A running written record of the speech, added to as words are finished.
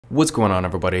What's going on,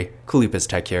 everybody? Kalipus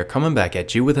Tech here, coming back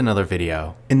at you with another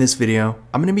video. In this video,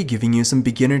 I'm going to be giving you some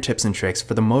beginner tips and tricks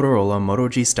for the Motorola Moto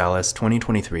G Stylus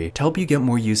 2023 to help you get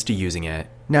more used to using it.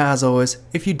 Now, as always,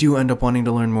 if you do end up wanting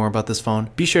to learn more about this phone,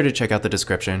 be sure to check out the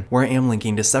description, where I am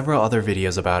linking to several other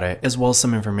videos about it, as well as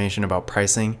some information about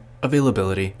pricing,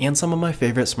 availability, and some of my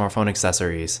favorite smartphone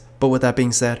accessories. But with that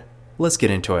being said, let's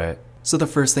get into it. So the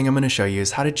first thing I'm going to show you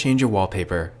is how to change your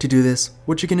wallpaper. To do this,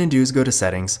 what you're going to do is go to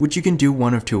settings, which you can do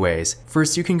one of two ways.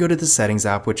 First, you can go to the settings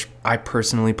app, which I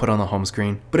personally put on the home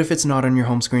screen. But if it's not on your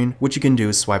home screen, what you can do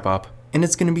is swipe up, and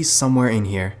it's going to be somewhere in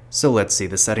here. So let's see,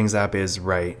 the settings app is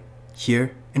right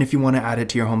here. And if you want to add it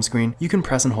to your home screen, you can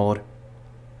press and hold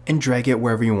and drag it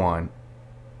wherever you want.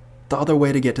 The other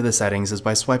way to get to the settings is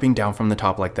by swiping down from the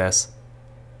top like this.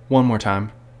 One more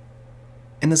time.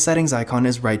 And the settings icon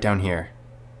is right down here.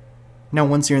 Now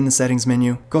once you're in the settings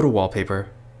menu, go to wallpaper.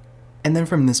 And then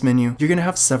from this menu, you're going to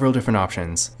have several different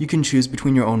options. You can choose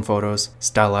between your own photos,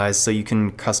 stylized so you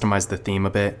can customize the theme a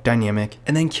bit, dynamic,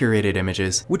 and then curated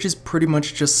images, which is pretty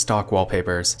much just stock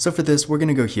wallpapers. So for this, we're going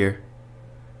to go here.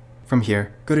 From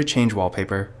here, go to change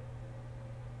wallpaper.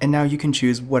 And now you can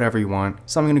choose whatever you want.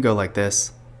 So I'm going to go like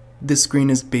this. This screen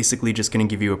is basically just going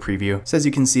to give you a preview. So as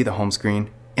you can see, the home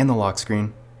screen and the lock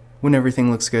screen. When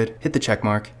everything looks good, hit the check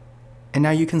mark. And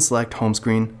now you can select home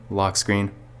screen, lock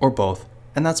screen, or both,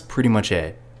 and that's pretty much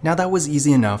it. Now that was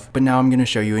easy enough, but now I'm going to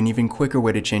show you an even quicker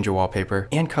way to change your wallpaper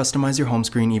and customize your home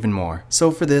screen even more. So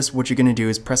for this, what you're going to do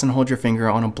is press and hold your finger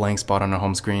on a blank spot on a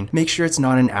home screen. Make sure it's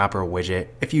not an app or a widget.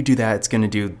 If you do that, it's going to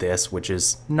do this, which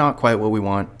is not quite what we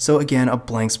want. So again, a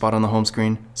blank spot on the home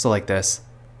screen, so like this.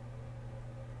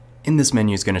 And this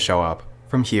menu is going to show up.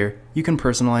 From here, you can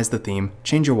personalize the theme,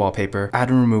 change your wallpaper, add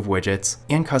and remove widgets,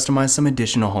 and customize some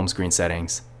additional home screen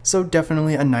settings. So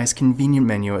definitely a nice convenient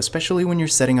menu, especially when you're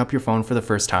setting up your phone for the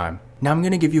first time. Now I'm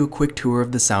going to give you a quick tour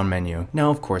of the sound menu. Now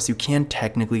of course, you can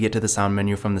technically get to the sound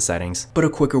menu from the settings, but a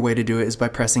quicker way to do it is by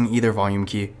pressing either volume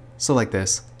key, so like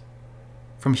this.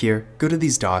 From here, go to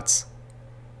these dots.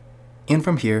 And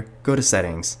from here, go to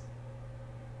settings.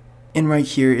 And right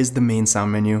here is the main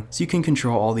sound menu, so you can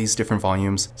control all these different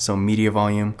volumes, so media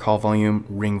volume, call volume,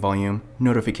 ring volume,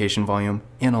 notification volume,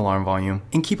 and alarm volume.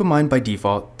 And keep in mind, by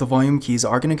default, the volume keys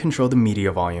are going to control the media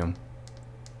volume.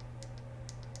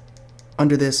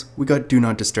 Under this, we got Do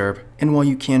Not Disturb, and while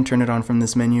you can turn it on from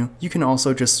this menu, you can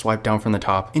also just swipe down from the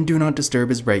top, and Do Not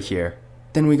Disturb is right here.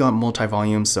 Then we got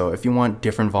multi-volume, so if you want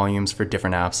different volumes for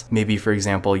different apps, maybe for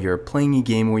example you're playing a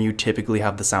game where you typically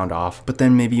have the sound off, but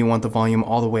then maybe you want the volume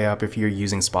all the way up if you're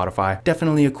using Spotify,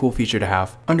 definitely a cool feature to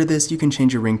have. Under this, you can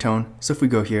change your ringtone, so if we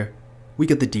go here, we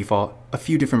get the default, a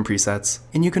few different presets,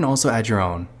 and you can also add your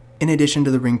own. In addition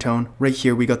to the ringtone, right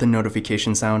here we got the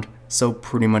notification sound, so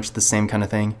pretty much the same kind of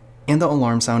thing, and the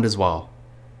alarm sound as well.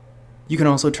 You can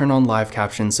also turn on live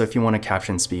captions, so if you want to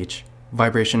caption speech.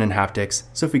 Vibration and haptics,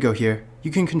 so if we go here, you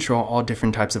can control all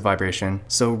different types of vibration.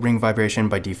 So ring vibration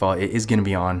by default, it is going to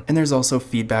be on. And there's also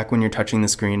feedback when you're touching the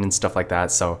screen and stuff like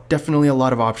that, so definitely a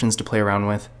lot of options to play around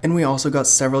with. And we also got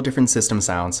several different system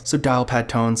sounds, so dial pad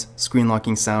tones, screen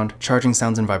locking sound, charging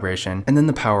sounds and vibration, and then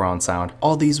the power on sound.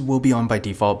 All these will be on by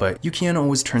default, but you can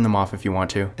always turn them off if you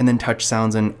want to. And then touch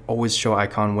sounds and always show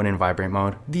icon when in vibrate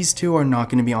mode. These two are not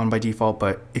going to be on by default,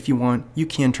 but if you want, you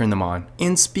can turn them on.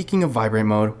 And speaking of vibrate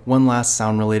mode, one last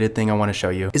sound related thing I want to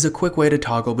show you is a quick way to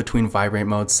toggle between vibrate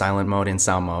mode, silent mode, and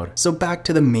sound mode. So back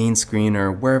to the main screen or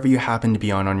wherever you happen to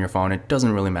be on your phone, it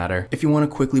doesn't really matter. If you want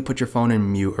to quickly put your phone in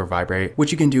mute or vibrate,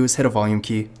 what you can do is hit a volume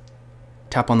key,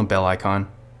 tap on the bell icon,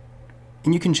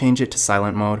 and you can change it to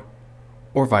silent mode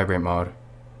or vibrate mode.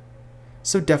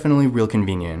 So definitely real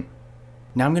convenient.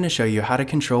 Now I'm going to show you how to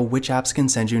control which apps can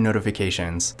send you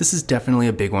notifications. This is definitely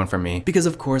a big one for me, because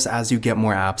of course as you get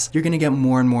more apps, you're going to get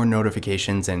more and more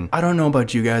notifications, and I don't know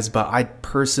about you guys, but I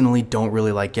personally don't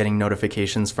really like getting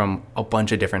notifications from a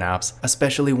bunch of different apps,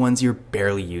 especially ones you're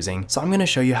barely using. So I'm going to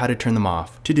show you how to turn them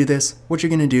off. To do this, what you're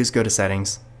going to do is go to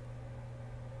settings.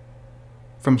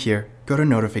 From here, go to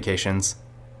notifications.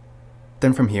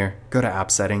 Then from here, go to app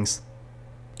settings.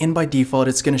 And by default,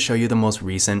 it's going to show you the most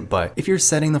recent, but if you're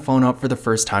setting the phone up for the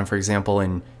first time, for example,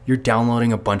 and you're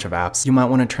downloading a bunch of apps, you might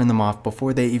want to turn them off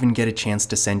before they even get a chance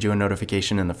to send you a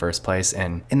notification in the first place.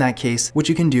 And in that case, what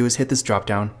you can do is hit this drop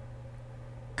down,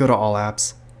 go to all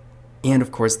apps, and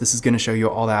of course, this is going to show you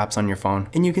all the apps on your phone,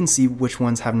 and you can see which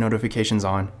ones have notifications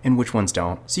on and which ones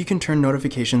don't. So you can turn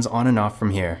notifications on and off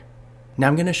from here. Now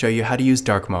I'm going to show you how to use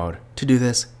dark mode. To do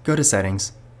this, go to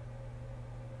settings.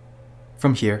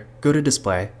 From here, go to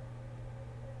display.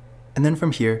 And then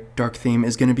from here, dark theme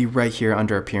is going to be right here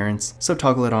under appearance, so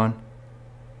toggle it on.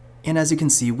 And as you can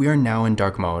see, we are now in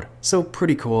dark mode. So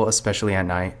pretty cool, especially at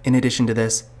night. In addition to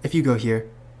this, if you go here,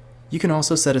 you can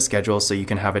also set a schedule so you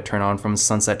can have it turn on from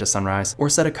sunset to sunrise, or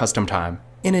set a custom time.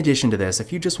 In addition to this,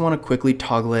 if you just want to quickly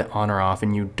toggle it on or off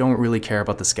and you don't really care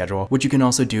about the schedule, what you can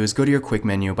also do is go to your quick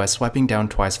menu by swiping down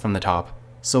twice from the top.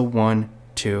 So 1,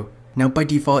 2. Now by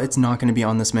default, it's not going to be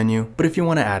on this menu, but if you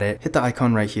want to add it, hit the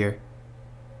icon right here.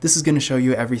 This is going to show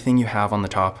you everything you have on the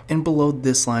top, and below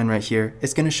this line right here,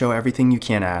 it's going to show everything you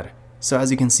can add. So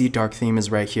as you can see, dark theme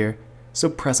is right here, so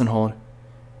press and hold,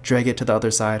 drag it to the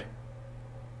other side,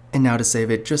 and now to save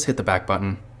it, just hit the back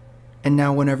button. And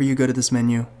now whenever you go to this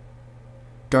menu,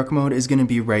 dark mode is going to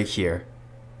be right here.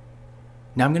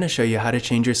 Now I'm going to show you how to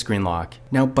change your screen lock.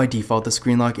 Now by default, the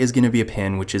screen lock is going to be a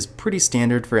pin, which is pretty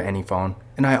standard for any phone.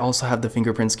 And I also have the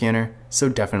fingerprint scanner, so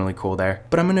definitely cool there.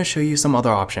 But I'm going to show you some other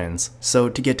options. So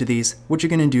to get to these, what you're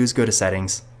going to do is go to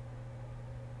settings.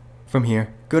 From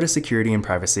here, go to security and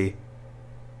privacy.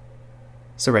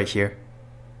 So right here.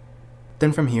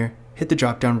 Then from here, hit the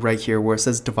drop down right here where it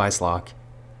says device lock.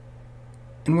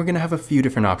 And we're going to have a few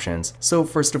different options. So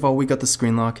first of all, we got the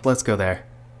screen lock. Let's go there.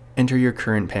 Enter your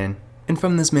current pin. And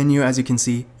from this menu, as you can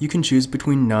see, you can choose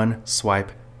between none,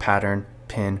 swipe, pattern,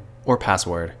 pin, or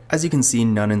password. As you can see,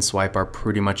 none and swipe are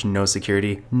pretty much no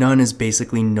security. None is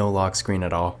basically no lock screen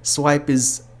at all. Swipe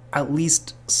is at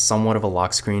least somewhat of a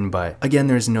lock screen, but again,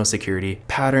 there's no security.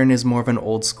 Pattern is more of an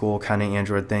old school kind of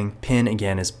Android thing. Pin,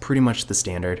 again, is pretty much the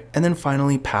standard. And then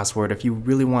finally, password if you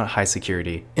really want high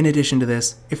security. In addition to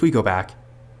this, if we go back,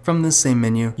 from this same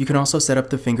menu, you can also set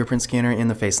up the fingerprint scanner and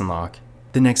the face unlock.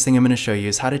 The next thing I'm going to show you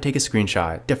is how to take a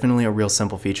screenshot. Definitely a real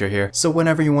simple feature here. So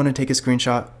whenever you want to take a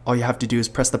screenshot, all you have to do is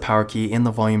press the power key and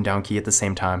the volume down key at the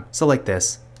same time. So like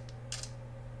this.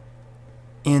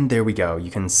 And there we go.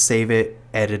 You can save it,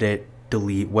 edit it,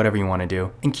 delete, whatever you want to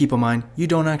do. And keep in mind, you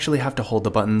don't actually have to hold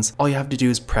the buttons. All you have to do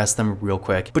is press them real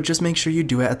quick, but just make sure you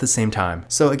do it at the same time.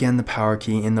 So again, the power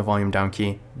key and the volume down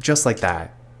key, just like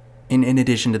that. And in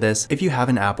addition to this, if you have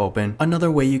an app open,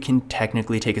 another way you can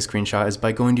technically take a screenshot is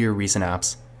by going to your recent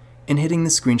apps and hitting the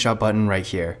screenshot button right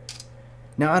here.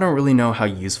 Now I don't really know how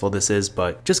useful this is,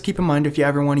 but just keep in mind if you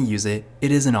ever want to use it,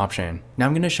 it is an option. Now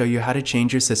I'm going to show you how to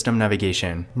change your system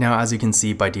navigation. Now as you can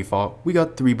see by default, we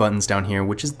got 3 buttons down here,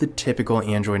 which is the typical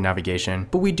Android navigation,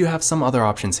 but we do have some other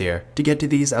options here. To get to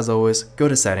these, as always, go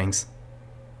to settings.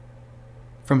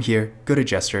 From here, go to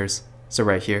gestures, so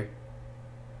right here.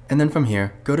 And then from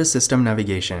here, go to system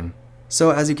navigation.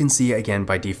 So as you can see again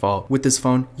by default, with this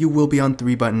phone, you will be on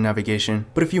 3-button navigation,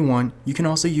 but if you want, you can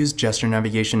also use gesture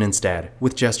navigation instead.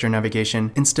 With gesture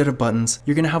navigation, instead of buttons,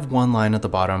 you're going to have one line at the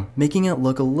bottom, making it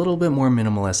look a little bit more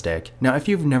minimalistic. Now if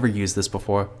you've never used this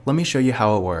before, let me show you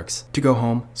how it works. To go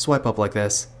home, swipe up like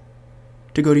this.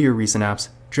 To go to your recent apps,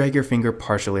 drag your finger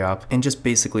partially up and just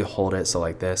basically hold it so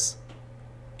like this.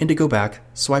 And to go back,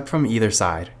 swipe from either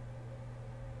side.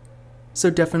 So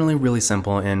definitely really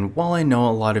simple, and while I know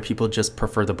a lot of people just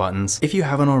prefer the buttons, if you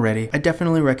haven't already, I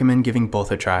definitely recommend giving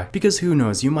both a try, because who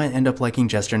knows, you might end up liking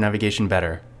gesture navigation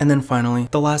better. And then finally,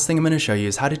 the last thing I'm going to show you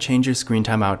is how to change your screen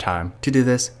timeout time. To do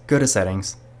this, go to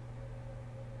settings.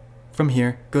 From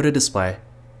here, go to display.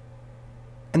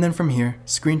 And then from here,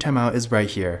 screen timeout is right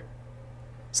here.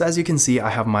 So as you can see, I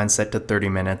have mine set to 30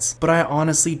 minutes, but I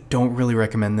honestly don't really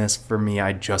recommend this. For me,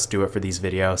 I just do it for these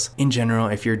videos. In general,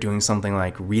 if you're doing something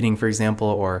like reading, for example,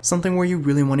 or something where you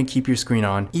really want to keep your screen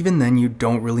on, even then you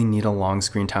don't really need a long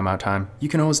screen timeout time. You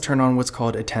can always turn on what's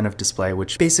called attentive display,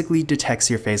 which basically detects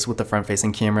your face with the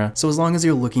front-facing camera. So as long as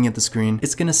you're looking at the screen,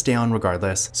 it's going to stay on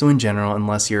regardless. So in general,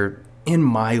 unless you're in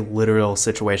my literal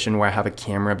situation where I have a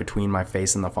camera between my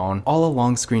face and the phone, all a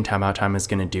long screen timeout time is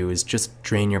going to do is just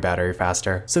drain your battery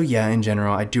faster. So yeah, in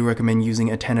general, I do recommend using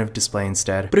attentive display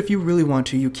instead, but if you really want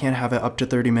to, you can have it up to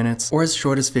 30 minutes or as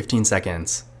short as 15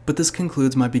 seconds. But this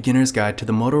concludes my beginner's guide to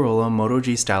the Motorola Moto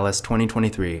G Stylus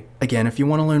 2023. Again, if you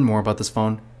want to learn more about this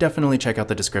phone, definitely check out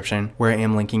the description, where I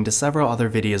am linking to several other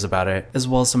videos about it, as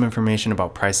well as some information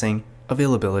about pricing,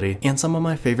 availability, and some of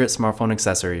my favorite smartphone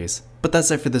accessories. But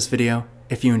that's it for this video.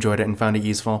 If you enjoyed it and found it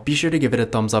useful, be sure to give it a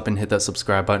thumbs up and hit that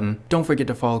subscribe button. Don't forget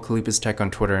to follow Kalupis Tech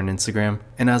on Twitter and Instagram.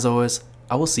 And as always,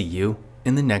 I will see you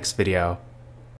in the next video.